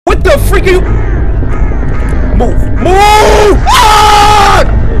What the freak are you? Move! Move!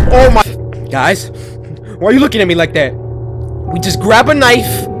 Ah! Oh my... Guys, why are you looking at me like that? We just grab a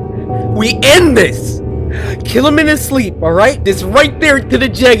knife. We end this. Kill him in his sleep, alright? This right there to the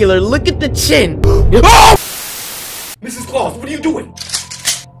jugular. Look at the chin. Oh! Mrs. Claus, what are you doing?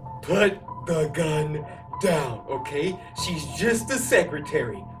 Put the gun down, okay? She's just a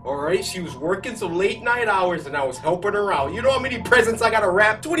secretary, alright? She was working some late night hours and I was helping her out. You know how many presents I gotta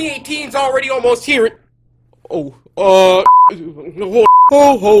wrap? 2018's already almost here. Oh, ho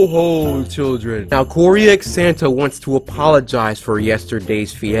ho ho, children. Now, Corey X Santa wants to apologize for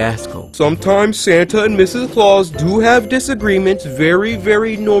yesterday's fiasco. Sometimes Santa and Mrs. Claus do have disagreements. Very,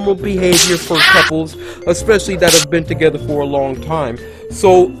 very normal behavior for couples, especially that have been together for a long time.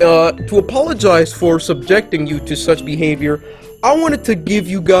 So, to apologize for subjecting you to such behavior, I wanted to give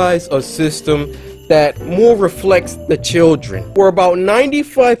you guys a system that more reflects the children, where about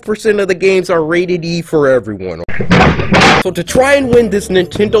 95% of the games are rated E for everyone. So to try and win this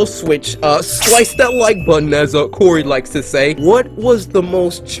Nintendo Switch, slice that like button, as Corey likes to say. What was the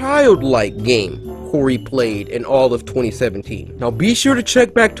most childlike game Corey played in all of 2017? Now be sure to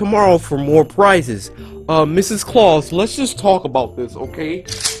check back tomorrow for more prizes. Mrs. Claus, let's just talk about this, okay?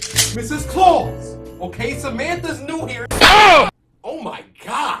 Mrs. Claus! Okay, Samantha's new here. Oh my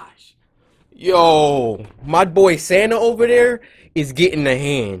gosh! Yo, my boy Santa over there is getting the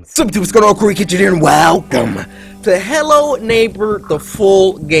hands. What's going on, Corey Kitchen here, and welcome to Hello Neighbor, the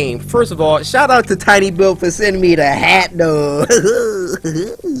full game. First of all, shout out to Tiny Bill for sending me the hat, though.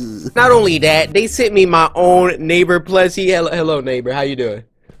 Not only that, they sent me my own neighbor plushie. Hello, neighbor, how you doing?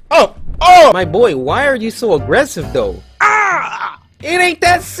 Oh, my boy, why are you so aggressive, though? It ain't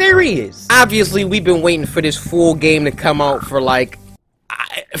that serious. Obviously, we've been waiting for this full game to come out for like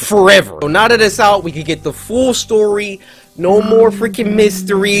forever. So now that it's out, we can get the full story. No more freaking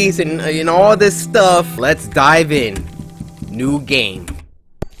mysteries and all this stuff. Let's dive in. New game.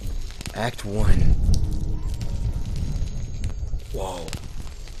 Act 1. Whoa.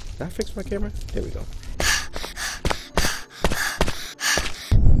 Did I fix my camera? There we go.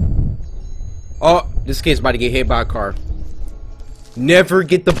 Oh, this kid's about to get hit by a car. Never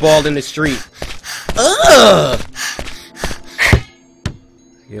get the ball in the street. Ugh!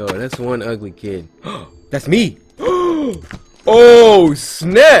 Yo, that's one ugly kid. That's me. Oh,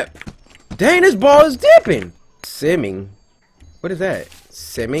 snap. Dang, this ball is dipping. Simming. What is that?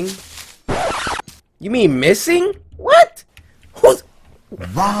 Simming? You mean missing? What? Who's...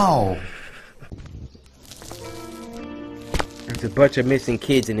 Wow. There's a bunch of missing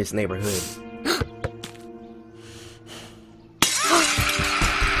kids in this neighborhood.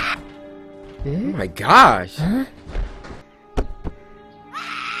 Oh my gosh. Huh?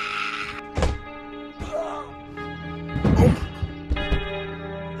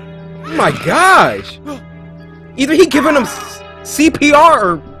 Oh my gosh! Either he giving him CPR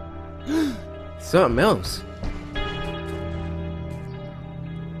or something else.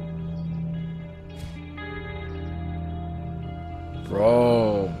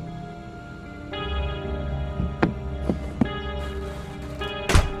 Bro.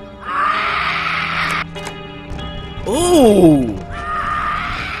 Ooh!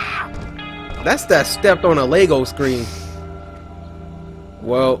 That's that stepped on a Lego screen.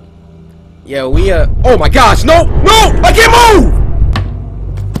 Well, yeah, we oh my gosh, no! No! I can't move!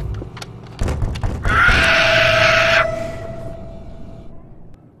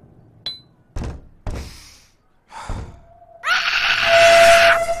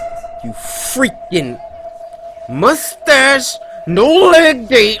 You freaking mustache, no leg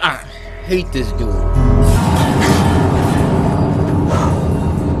day. I hate this dude.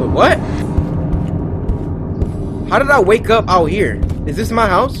 But what? How did I wake up out here? Is this my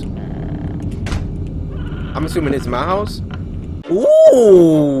house? I'm assuming it's my house.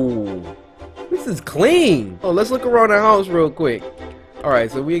 Ooh, this is clean. Oh, let's look around the house real quick. All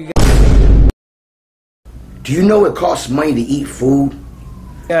right, so we got... Do you know it costs money to eat food?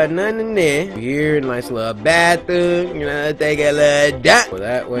 Got nothing in there. Here, nice little bathroom. You know, take a little dot. Go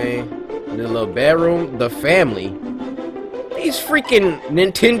that way. The little bedroom. The family. These freaking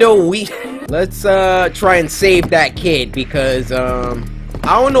Nintendo Wii. Let's try and save that kid because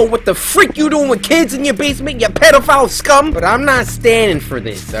I don't know what the freak you doing with kids in your basement, you pedophile scum, but I'm not standing for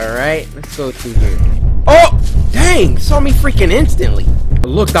this, alright? Let's go through here. Oh! Dang! Saw me freaking instantly. But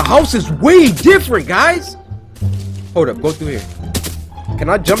look, the house is way different, guys! Hold up, go through here. Can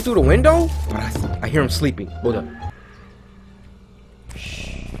I jump through the window? Oh, I hear him sleeping. Hold up.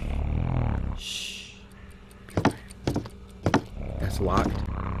 Shh. Shh. That's locked.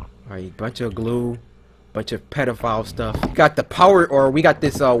 Alright, bunch of glue. Bunch of pedophile stuff. We got the power, or we got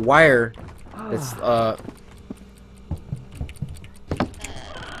this wire. That's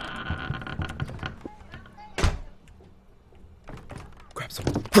Grab some.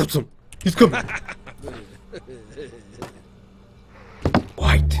 Grab some. He's coming.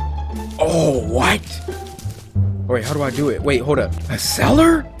 What? Oh, what? Alright, how do I do it? Wait, hold up. A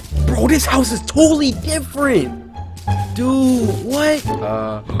cellar? Bro, this house is totally different. Dude, what?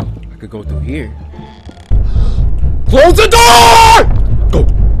 I could go through here. Close the door! Go.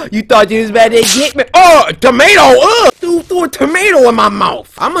 You thought you was about to get me? Oh, a tomato! Dude threw a tomato in my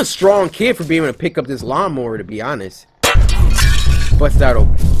mouth. I'm a strong kid for being able to pick up this lawnmower, to be honest. Bust that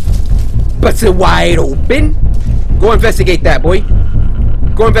open. Bust it wide open. Go investigate that, boy.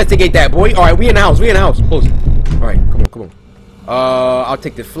 Go investigate that, boy. Alright, we in the house. We in the house. Close it. Alright, come on, come on. I'll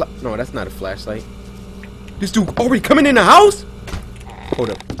take the no, that's not a flashlight. This dude already coming in the house? Hold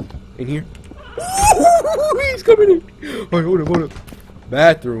up. In here? He's coming in. Alright, hold up.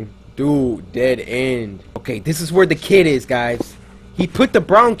 Bathroom. Dude, dead end. Okay, this is where the kid is, guys. He put the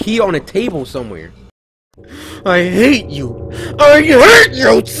brown key on a table somewhere. I hate you. I hate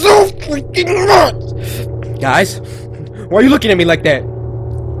you so freaking much. Guys, why are you looking at me like that?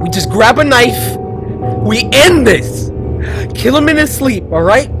 We just grab a knife. We end this. Kill him in his sleep,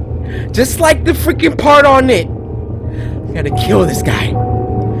 alright? Just like the freaking part on it. We gotta kill this guy.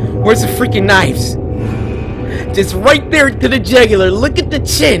 Where's the freaking knives? Just right there to the jugular. Look at the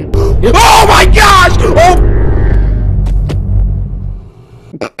chin. Oh my gosh! Oh!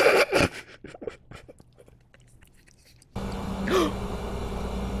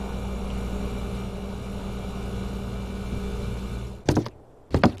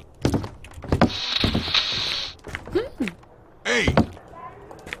 Hey!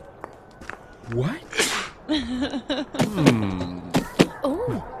 What?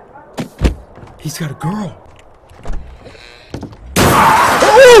 Oh. He's got a girl.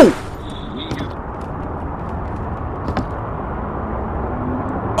 Oh!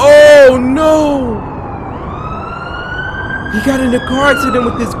 Oh no! He got in a car accident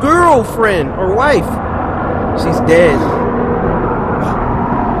with his girlfriend or wife. She's dead.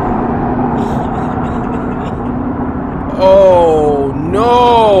 Oh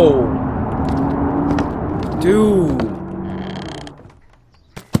no! Dude.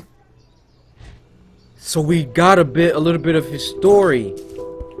 So we got a little bit of his story.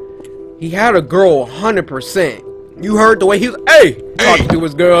 He had a girl 100%. You heard the way he was, hey, talking to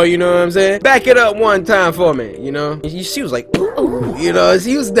his girl, you know what I'm saying? Back it up one time for me, you know? She was like, ooh, you know,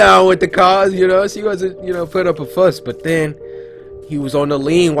 she was down with the cause, you know? She wasn't, you know, put up a fuss, but then he was on the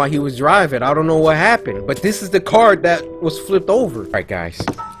lean while he was driving. I don't know what happened, but this is the card that was flipped over. All right, guys,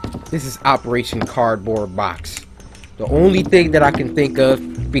 this is Operation Cardboard Box. The only thing that I can think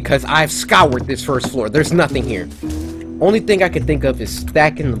of, because I've scoured this first floor, there's nothing here. Only thing I can think of is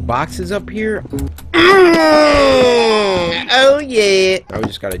stacking the boxes up here. Oh yeah. Now we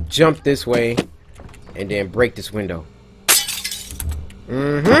just gotta jump this way and then break this window.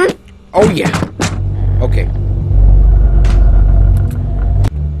 Oh yeah. Okay.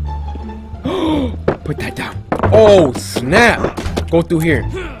 Put that down. Oh snap. Go through here.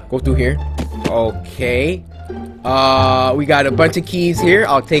 Go through here. Okay. We got a bunch of keys here.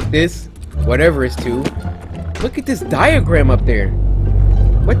 I'll take this. Whatever it's to. Look at this diagram up there.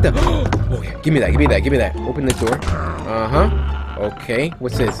 What the? Oh yeah. Give me that. Give me that. Give me that. Open the door. Okay.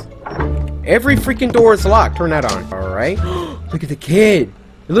 What's this? Every freaking door is locked. Turn that on. Alright. Look at the kid.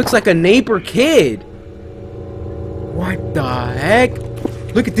 It looks like a neighbor kid. What the heck?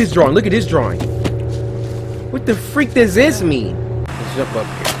 Look at this drawing. Look at this drawing. What the freak does this mean? Let's jump up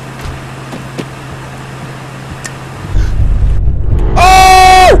here.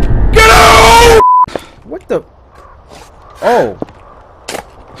 Oh! Get out! What the? Oh.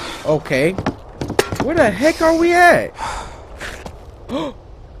 Okay. Where the heck are we at?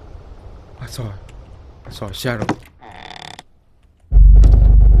 I saw a shadow.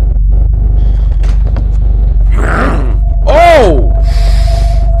 Oh!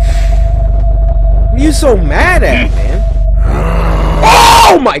 What are you so mad at, man?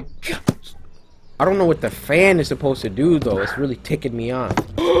 Oh my god! I don't know what the fan is supposed to do though. It's really ticking me off.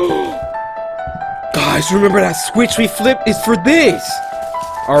 Guys, remember that switch we flipped is for this.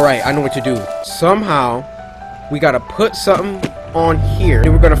 Alright, I know what to do. Somehow, we gotta put something on here.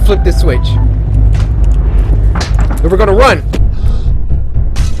 And we're gonna flip this switch. Then we're gonna run.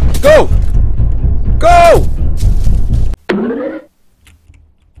 Go! Go!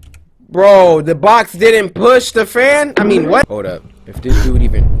 Bro, the box didn't push the fan? I mean, what? Hold up. If this dude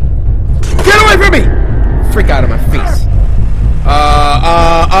even... Get away from me! Freak out of my face.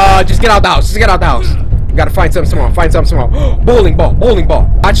 Just get out the house. Just get out the house. Gotta find something small. Find something small. Bowling ball. Bowling ball.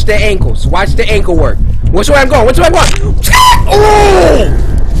 Watch the ankles. Watch the ankle work. Which way I'm going? Which way I'm going? Oh!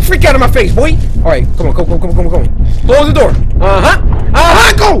 Freak out of my face, boy. All right, come on, come on, come on, come on, come on. Close the door.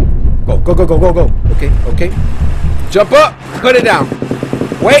 Go. Go, go, go, go, go, go. Okay, okay. Jump up. Put it down.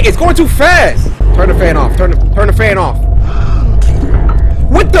 Wait, it's going too fast. Turn the fan off. Turn the fan off.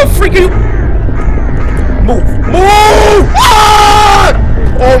 What the freaking? Move. Move! Ah!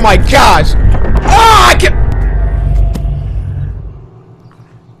 Oh my gosh. Ah, I can't.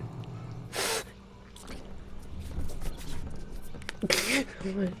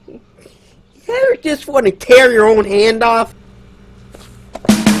 You ever just want to tear your own hand off?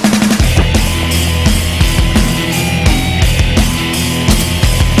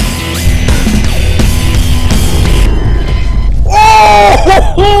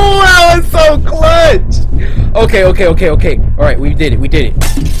 Oh, that was so clutch. Okay, okay, okay, okay. All right, we did it. We did it.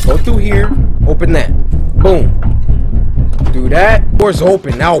 Go through here. Open that. Boom. Do that. Door's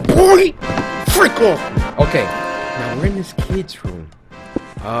open now, boy. Freak off. Okay. Now we're in this kid's room.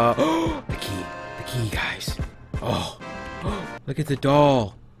 The key, guys. Oh, look at the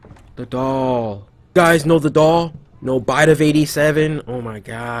doll. The doll. You guys know the doll? No bite of 87. Oh my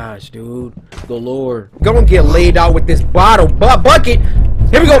gosh, dude. The Lord. Gonna get laid out with this bucket.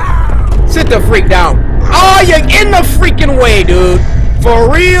 Here we go. Sit the freak down. Oh, you're in the freaking way, dude.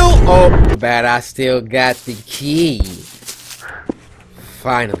 For real? Oh, bad. I still got the key.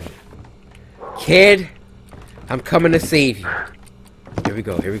 Finally. Kid, I'm coming to save you. Here we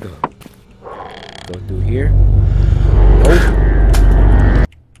go. Here we go. Go through here. Nope.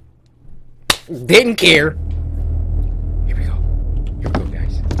 Didn't care. Here we go. Here we go,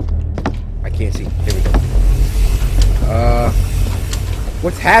 guys. I can't see. Here we go.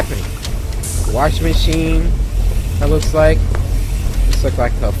 What's happening? Washing machine. That looks like. This looks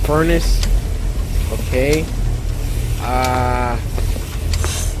like a furnace. Okay.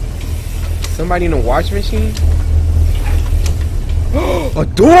 Somebody in a washing machine? A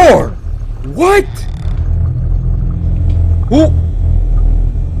door! What? Who?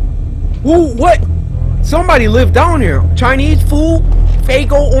 What? Somebody lived down here. Chinese food?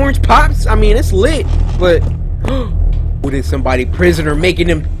 Fago orange pops? I mean, it's lit, but who did somebody prisoner making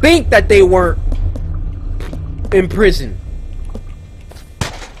them think that they weren't in prison?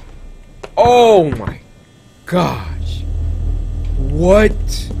 Oh my gosh. What?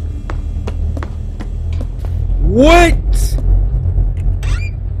 What?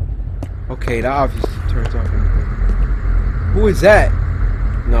 Okay, that obviously turns off. Who is that?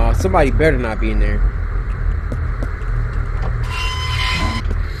 No, somebody better not be in there.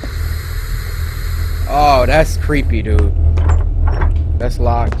 Oh, that's creepy, dude. That's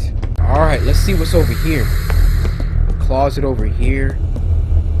locked. Alright, let's see what's over here. Closet over here.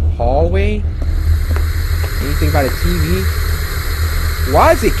 Hallway? Anything about a TV?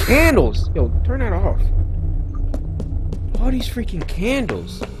 Why is it candles? Yo, turn that off. All these freaking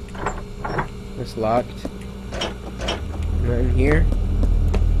candles. That's locked. Nothing here.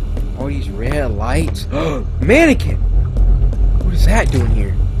 All these red lights. Mannequin! What is that doing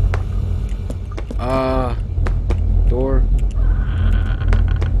here? Door.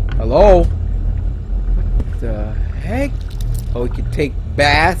 Hello? What the heck? Oh, he can take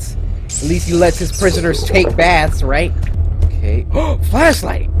baths. At least he lets his prisoners take baths, right? Okay. Oh,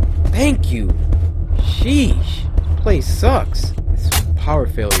 flashlight! Thank you. Sheesh. This place sucks. Power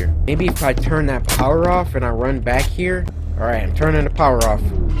failure. Maybe if I turn that power off and I run back here. Alright, I'm turning the power off.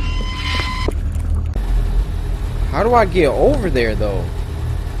 How do I get over there though?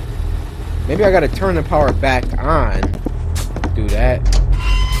 Maybe I gotta turn the power back on. Do that.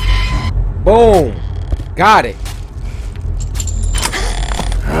 Boom! Got it.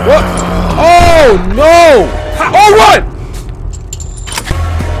 What? Oh no! Oh, run!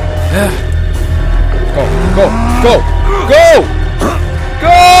 Go, go, go, go!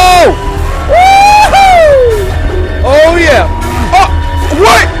 Go! Woohoo! Oh yeah! Oh,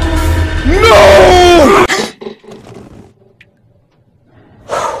 what? No!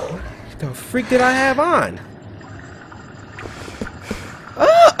 What the freak did I have on?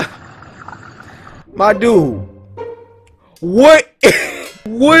 My dude, what?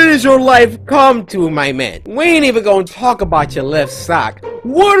 What does your life come to, my man? We ain't even gonna talk about your left sock.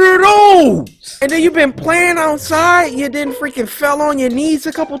 What are those? And then you've been playing outside? You didn't freaking fell on your knees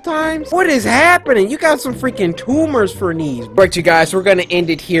a couple times? What is happening? You got some freaking tumors for knees. Alright, you guys, we're gonna end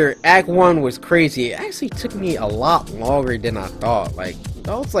it here. Act 1 was crazy. It actually took me a lot longer than I thought. Like,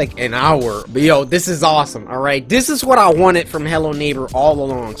 Oh, it's like an hour. But yo, this is awesome, alright? This is what I wanted from Hello Neighbor all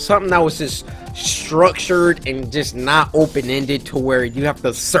along. Something that was just structured and just not open-ended to where you have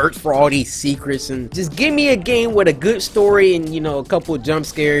to search for all these secrets. And just give me a game with a good story and, you know, a couple of jump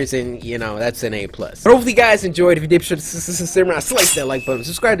scares, and, you know, that's an A+. But hopefully you guys enjoyed. If you did, be sure to Samurai, slice that like button.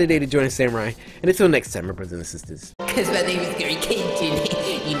 Subscribe today to join Samurai. And until next time, my brothers and sisters. Cause my name is Gary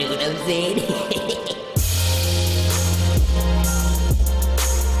Cajun. You know what I'm saying?